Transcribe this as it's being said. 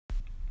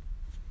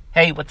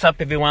Hey, what's up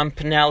everyone?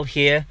 Pernell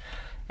here,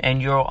 and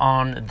you're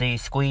on the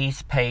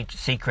Squeeze Page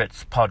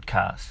Secrets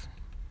podcast.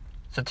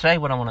 So today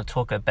what I want to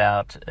talk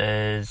about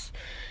is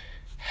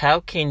how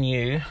can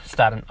you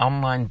start an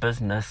online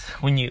business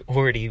when you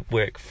already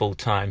work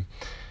full-time.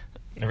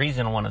 The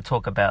reason I want to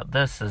talk about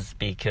this is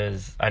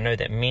because I know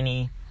that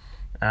many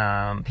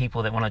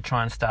people that want to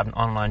try and start an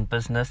online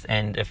business,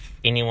 and if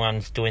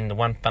anyone's doing the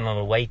One Funnel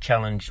Away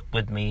challenge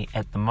with me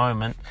at the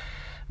moment,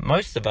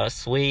 most of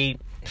us, we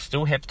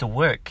still have to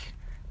work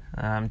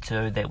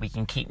so that we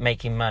can keep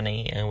making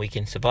money and we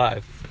can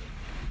survive.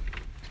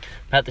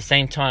 But at the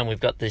same time, we've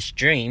got this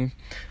dream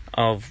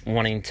of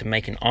wanting to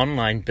make an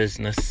online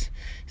business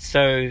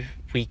so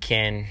we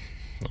can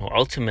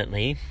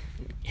ultimately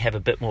have a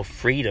bit more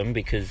freedom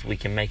because we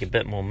can make a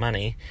bit more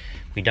money.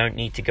 We don't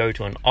need to go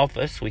to an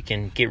office. We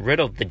can get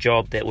rid of the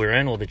job that we're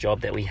in or the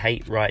job that we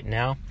hate right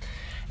now,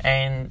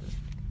 and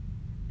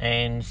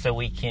so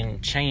we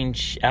can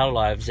change our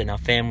lives and our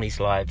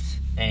families' lives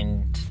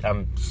and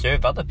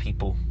serve other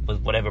people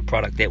with whatever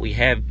product that we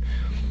have.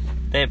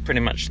 They're pretty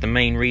much the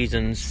main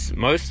reasons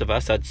most of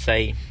us, I'd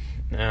say,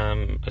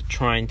 are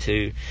trying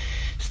to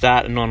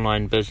start an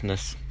online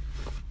business.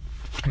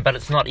 But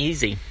it's not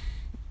easy.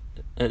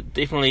 It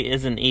definitely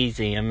isn't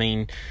easy. I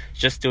mean,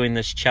 just doing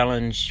this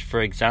challenge,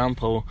 for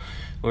example,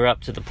 we're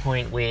up to the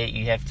point where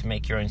you have to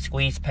make your own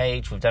squeeze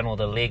page. We've done all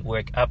the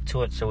legwork up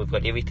to it, so we've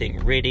got everything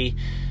ready.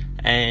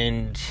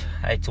 And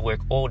I had to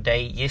work all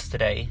day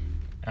yesterday.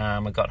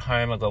 I got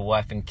home, I got a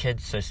wife and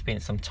kids, so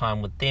spent some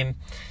time with them.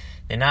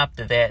 Then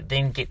after that,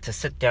 then get to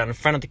sit down in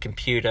front of the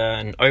computer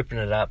and open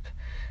it up,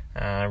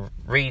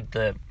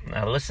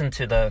 listen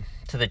to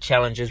the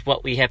challenges,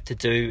 what we have to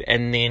do,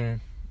 and then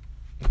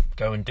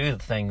go and do the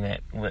thing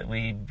that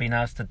we've been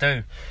asked to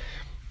do.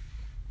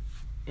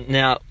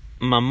 Now,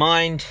 my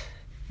mind,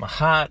 my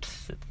heart,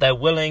 they're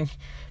willing,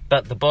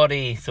 but the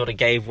body sort of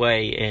gave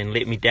way and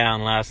let me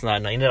down last night,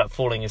 and I ended up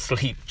falling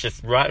asleep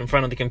just right in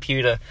front of the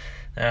computer.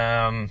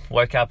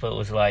 Woke up, it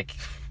was like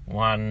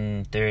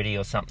 1:30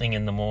 or something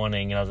in the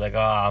morning, and I was like,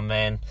 oh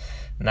man,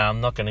 no,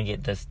 I'm not going to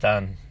get this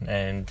done.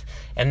 And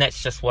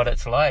that's just what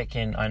it's like.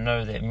 And I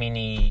know that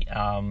many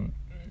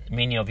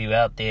of you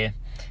out there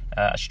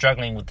are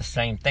struggling with the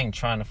same thing,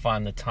 trying to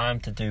find the time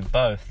to do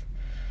both.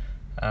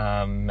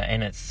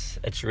 And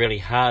it's really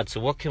hard. So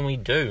what can we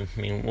do? I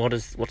mean,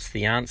 what's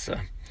the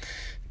answer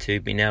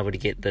to being able to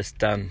get this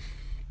done?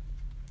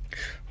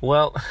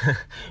 Well,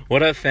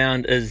 what I've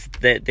found is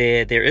that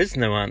there is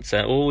no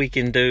answer. All we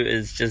can do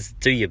is just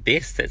do your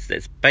best.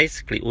 That's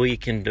basically all you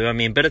can do. I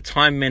mean, a bit of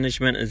time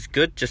management is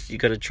good. Just you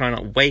got to try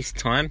not waste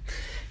time,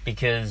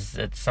 because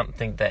it's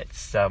something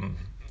that's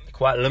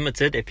quite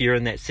limited if you're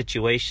in that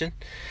situation,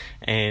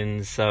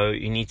 and so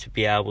you need to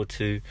be able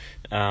to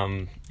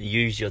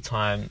use your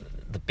time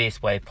the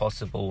best way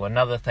possible.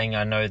 Another thing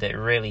I know that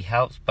really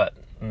helps, but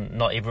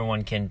not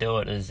everyone can do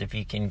it, is if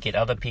you can get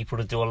other people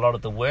to do a lot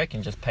of the work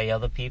and just pay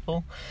other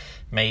people.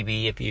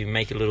 Maybe if you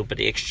make a little bit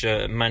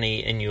extra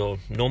money in your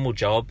normal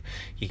job,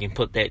 you can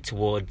put that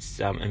towards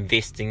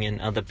investing in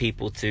other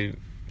people to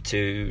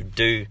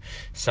do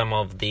some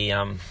of the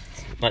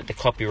like the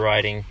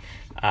copywriting,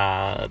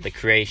 the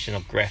creation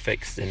of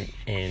graphics,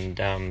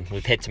 and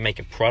we've had to make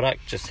a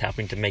product, just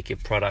helping to make a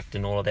product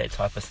and all of that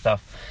type of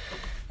stuff.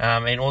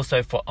 And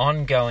also for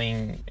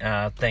ongoing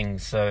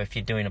things. So if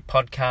you're doing a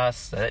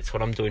podcast, so that's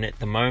what I'm doing at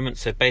the moment.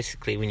 So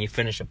basically, when you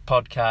finish a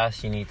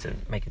podcast, you need to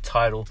make a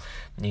title,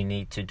 you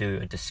need to do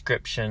a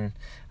description,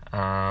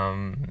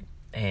 and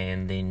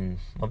then,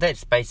 well,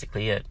 that's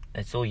basically it.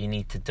 That's all you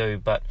need to do.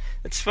 But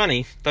it's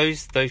funny,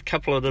 those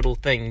couple of little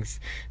things,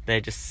 they're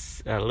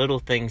just little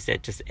things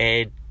that just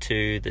add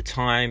to the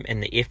time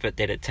and the effort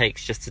that it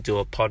takes just to do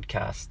a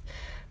podcast.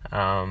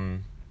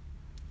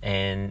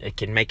 And it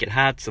can make it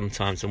hard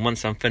sometimes. And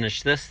once I'm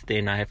finished this,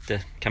 then I have to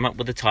come up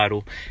with a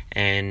title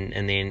and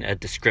then a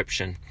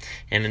description.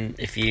 And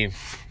if you,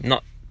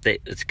 not that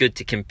it's good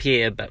to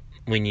compare, but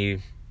when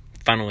you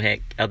funnel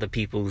hack other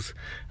people's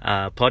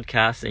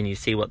podcasts and you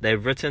see what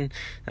they've written,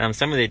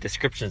 some of their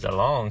descriptions are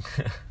long.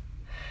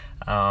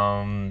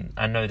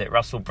 I know that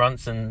Russell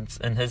Brunson's,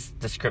 in his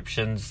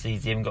descriptions,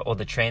 he's even got all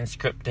the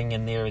transcripting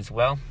in there as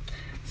well.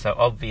 So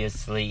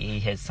obviously he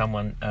has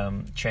someone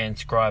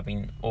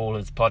transcribing all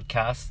his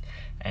podcasts,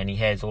 and he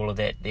has all of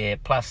that there,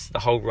 plus the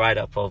whole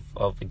write-up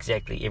of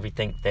exactly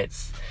everything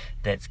that's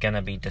going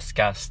to be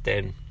discussed.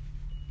 And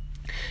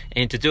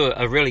to do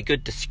a really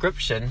good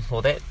description,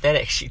 well, that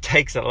actually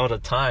takes a lot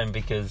of time,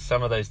 because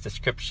some of those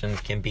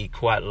descriptions can be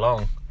quite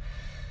long.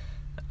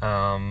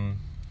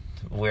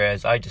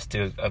 Whereas I just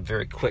do a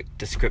very quick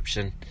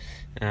description.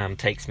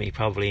 Takes me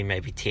probably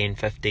maybe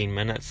 10-15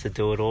 minutes to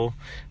do it all.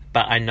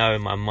 But I know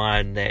in my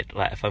mind that,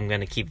 like, if I'm going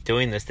to keep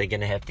doing this, they're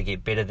going to have to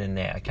get better than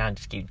that. I can't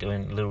just keep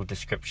doing little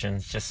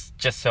descriptions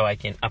just so I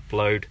can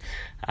upload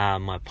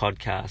my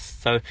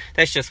podcast. So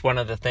that's just one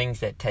of the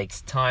things that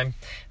takes time.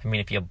 I mean,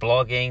 if you're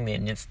blogging,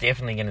 then it's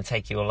definitely going to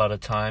take you a lot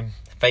of time.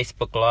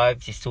 Facebook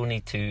Lives, you still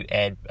need to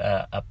add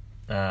a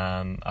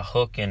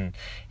hook and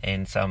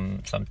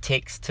some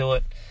text to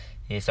it.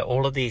 Yeah, so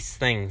all of these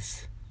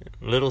things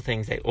Little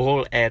things, they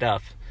all add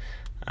up.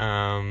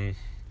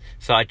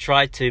 So I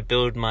tried to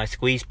build my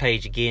squeeze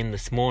page again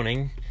this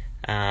morning.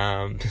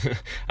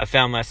 I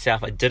found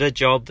myself, I did a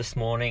job this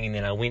morning, and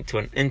then I went to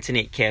an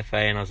internet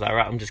cafe, and I was like,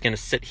 right, I'm just going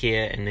to sit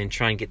here and then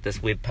try and get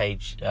this web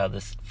page,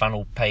 this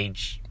funnel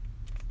page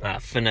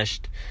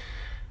finished.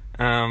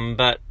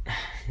 But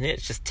yeah,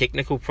 it's just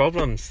technical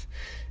problems.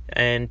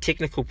 And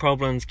technical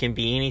problems can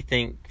be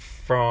anything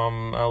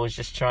from, I was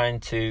just trying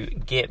to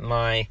get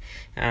my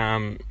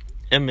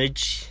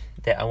image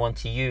that I want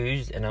to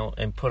use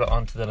and put it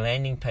onto the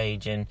landing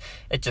page, and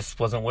it just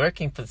wasn't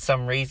working for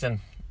some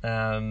reason.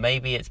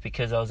 Maybe it's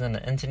because I was in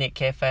the internet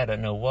cafe, I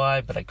don't know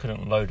why, but I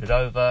couldn't load it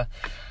over.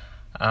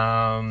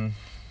 And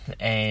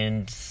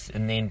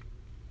then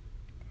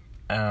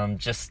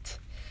just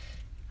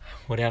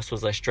what else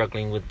was I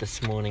struggling with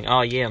this morning?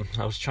 Oh yeah,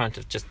 I was trying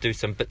to just do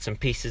some bits and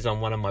pieces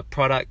on one of my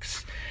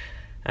products.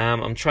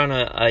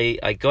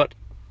 I got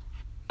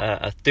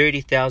a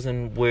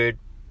 30,000 word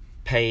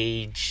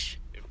page,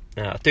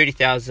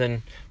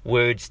 30,000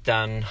 words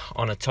done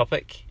on a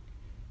topic.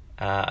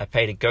 I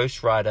paid a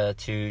ghostwriter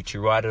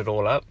to write it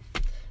all up.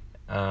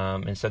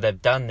 And so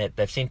they've done that.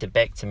 They've sent it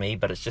back to me,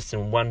 but it's just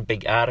in one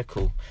big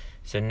article.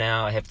 So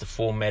now I have to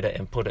format it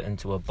and put it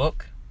into a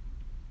book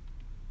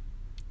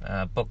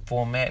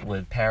format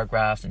with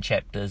paragraphs and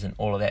chapters and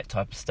all of that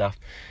type of stuff.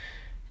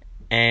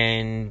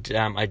 And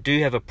I do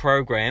have a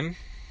program.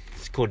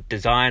 It's called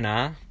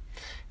Designer,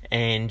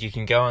 and you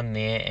can go on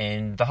there,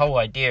 and the whole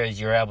idea is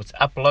you're able to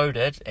upload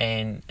it,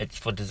 and it's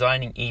for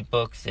designing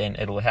ebooks, and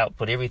it'll help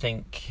put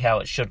everything how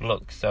it should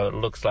look, so it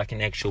looks like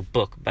an actual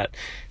book. But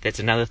that's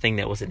another thing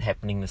that wasn't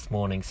happening this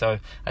morning. So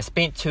I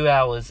spent 2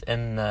 hours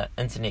in the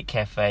internet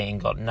cafe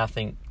and got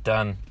nothing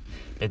done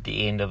at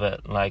the end of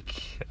it.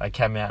 Like, I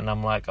came out and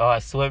I'm like, I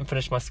still haven't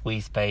finished my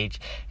squeeze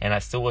page, and I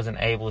still wasn't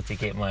able to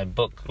get my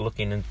book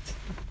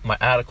my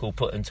article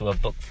put into a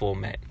book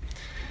format.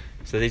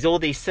 So there's all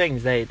these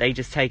things, they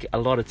just take a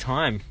lot of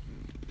time.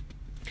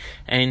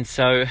 And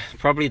so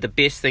probably the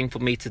best thing for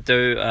me to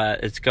do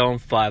is go on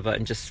Fiverr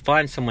and just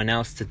find someone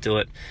else to do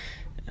it.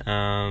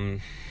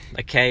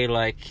 Okay,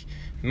 like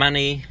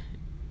money,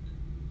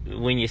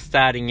 when you're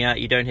starting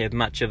out, you don't have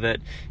much of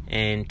it,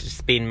 and to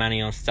spend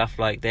money on stuff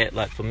like that,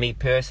 like for me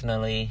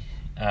personally,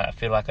 I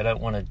feel like I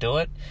don't want to do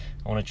it.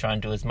 I want to try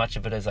and do as much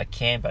of it as I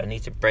can, but I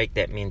need to break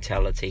that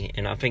mentality,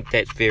 and I think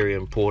that's very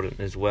important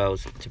as well,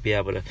 to be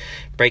able to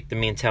break the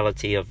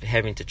mentality of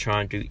having to try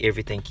and do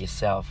everything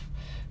yourself,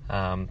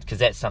 because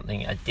that's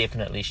something I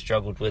definitely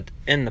struggled with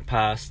in the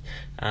past,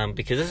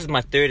 because this is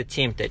my third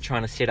attempt at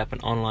trying to set up an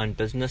online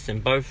business,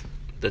 and both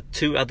the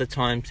two other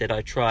times that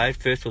I tried,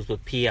 first was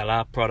with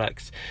PLR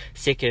products,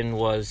 second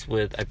was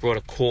I brought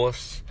a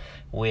course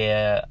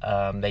where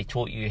they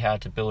taught you how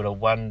to build a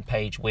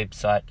one-page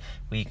website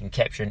where you can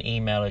capture an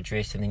email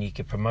address and then you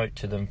could promote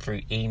to them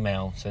through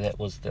email. So that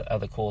was the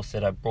other course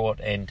that I brought,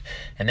 and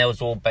that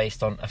was all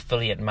based on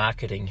affiliate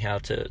marketing, how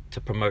to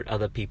promote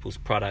other people's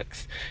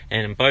products.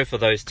 And in both of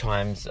those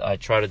times I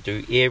try to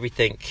do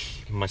everything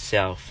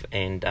myself,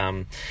 and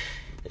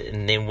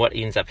then what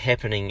ends up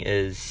happening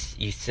is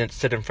you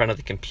sit in front of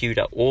the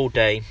computer all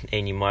day,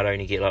 and you might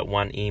only get like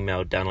one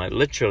email done. Like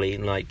literally,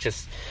 like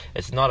just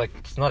it's not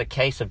a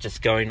case of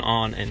just going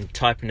on and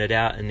typing it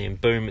out and then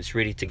boom, it's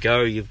ready to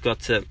go. You've got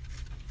to,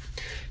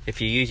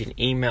 if you're using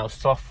email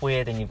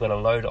software, then you've got to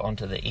load it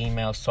onto the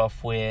email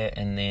software,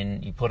 and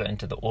then you put it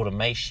into the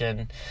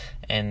automation,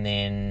 and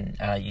then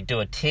you do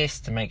a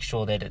test to make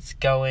sure that it's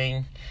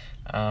going.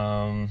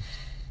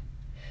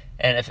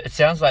 And if it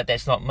sounds like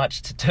that's not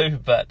much to do,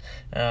 but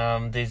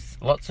there's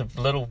lots of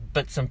little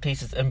bits and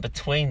pieces in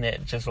between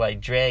that just like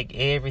drag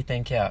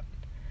everything out,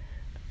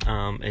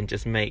 and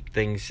just make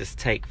things just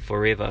take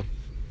forever.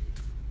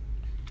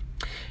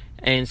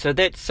 And so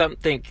that's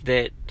something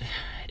that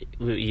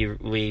we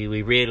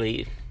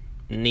really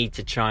need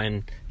to try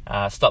and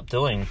stop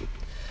doing.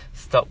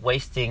 Stop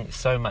wasting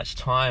so much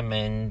time,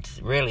 and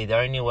really the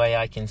only way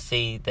I can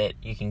see that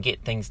you can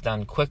get things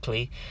done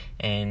quickly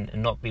and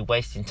not be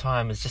wasting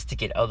time is just to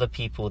get other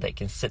people that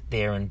can sit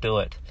there and do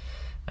it.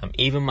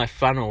 Even my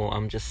funnel,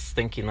 I'm just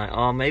thinking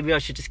like, maybe I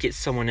should just get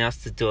someone else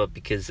to do it,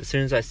 because as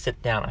soon as I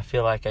sit down I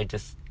feel like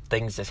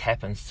things just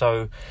happen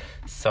so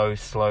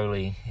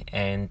slowly,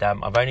 and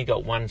I've only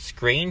got one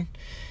screen.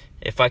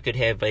 If I could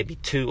have maybe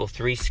 2 or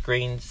 3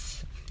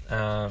 screens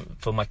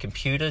for my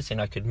computers,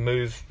 and I could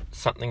move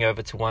something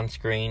over to one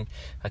screen,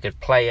 I could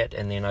play it,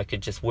 and then I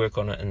could just work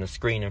on it in the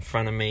screen in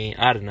front of me.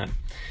 I don't know.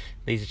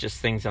 These are just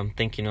things I'm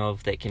thinking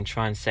of that can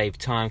try and save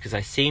time, because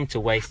I seem to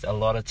waste a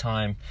lot of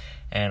time,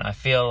 and I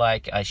feel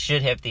like I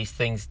should have these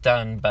things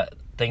done, but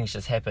things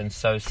just happen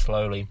so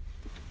slowly.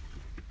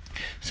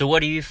 So what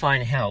do you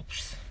find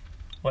helps?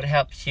 What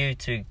helps you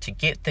to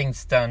get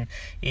things done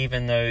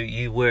even though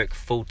you work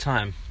full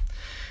time?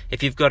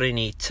 If you've got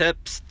any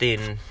tips,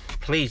 then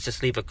please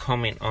just leave a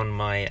comment on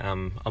my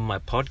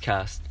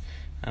podcast,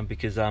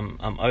 because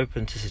I'm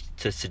open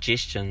to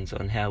suggestions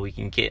on how we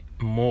can get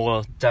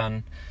more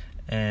done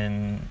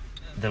in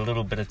the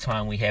little bit of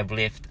time we have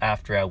left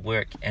after our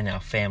work and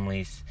our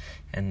families,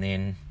 and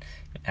then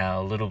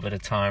our little bit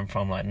of time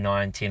from like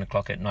 9-10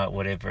 o'clock at night,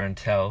 whatever,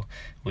 until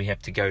we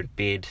have to go to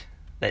bed.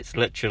 That's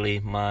literally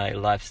my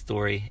life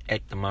story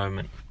at the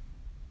moment.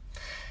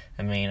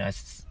 I mean,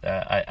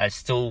 I'm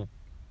still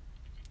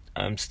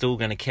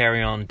going to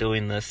carry on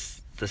doing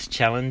this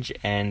challenge,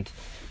 and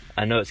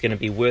I know it's going to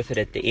be worth it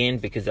at the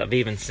end, because I've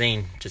even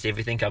seen just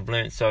everything I've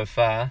learned so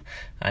far.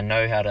 I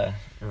know how to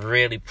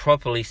really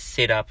properly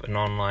set up an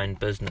online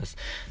business.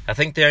 I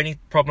think the only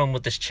problem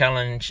with this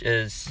challenge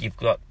is you've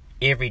got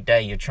every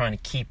day you're trying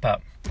to keep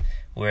up,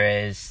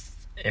 whereas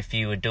if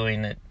you were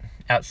doing it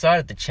outside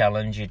of the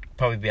challenge, you'd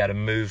probably be able to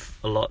move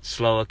a lot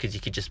slower, because you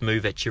could just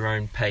move at your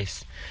own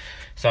pace.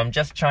 So I'm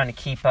just trying to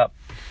keep up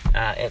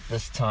at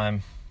this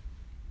time.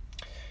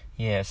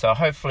 Yeah, so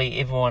hopefully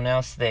everyone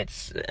else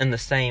that's in the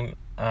same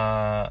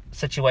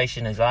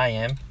situation as I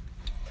am,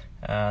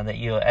 that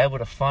you're able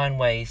to find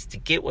ways to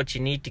get what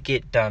you need to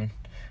get done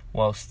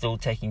while still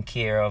taking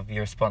care of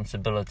your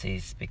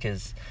responsibilities,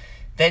 because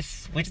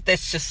that's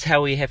just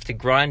how we have to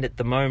grind at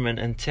the moment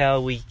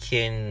until we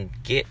can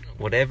get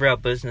whatever our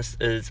business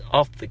is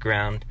off the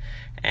ground,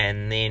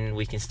 and then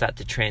we can start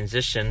to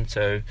transition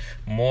so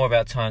more of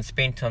our time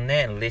spent on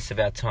that and less of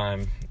our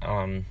time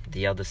on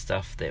the other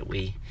stuff that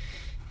we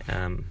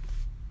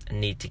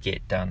need to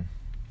get done.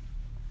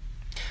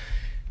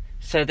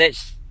 So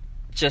that's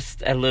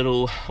just a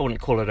little, I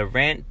wouldn't call it a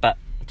rant, but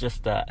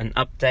just an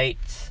update,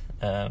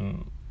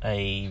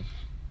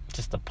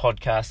 just a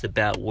podcast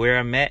about where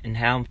I'm at and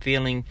how I'm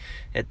feeling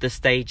at this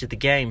stage of the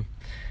game.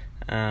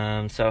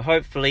 So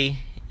hopefully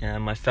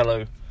my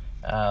fellow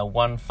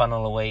One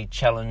Funnel Away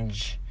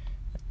Challenge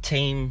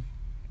team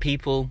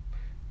people,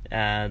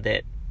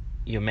 that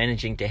you're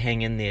managing to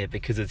hang in there,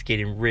 because it's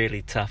getting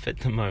really tough at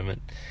the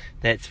moment.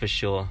 That's for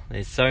sure.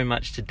 There's so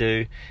much to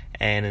do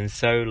and in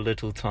so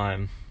little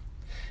time,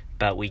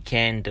 but we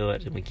can do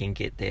it and we can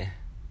get there.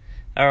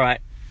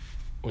 Alright,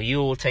 well, you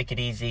all take it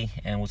easy,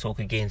 and we'll talk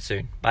again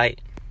soon. Bye.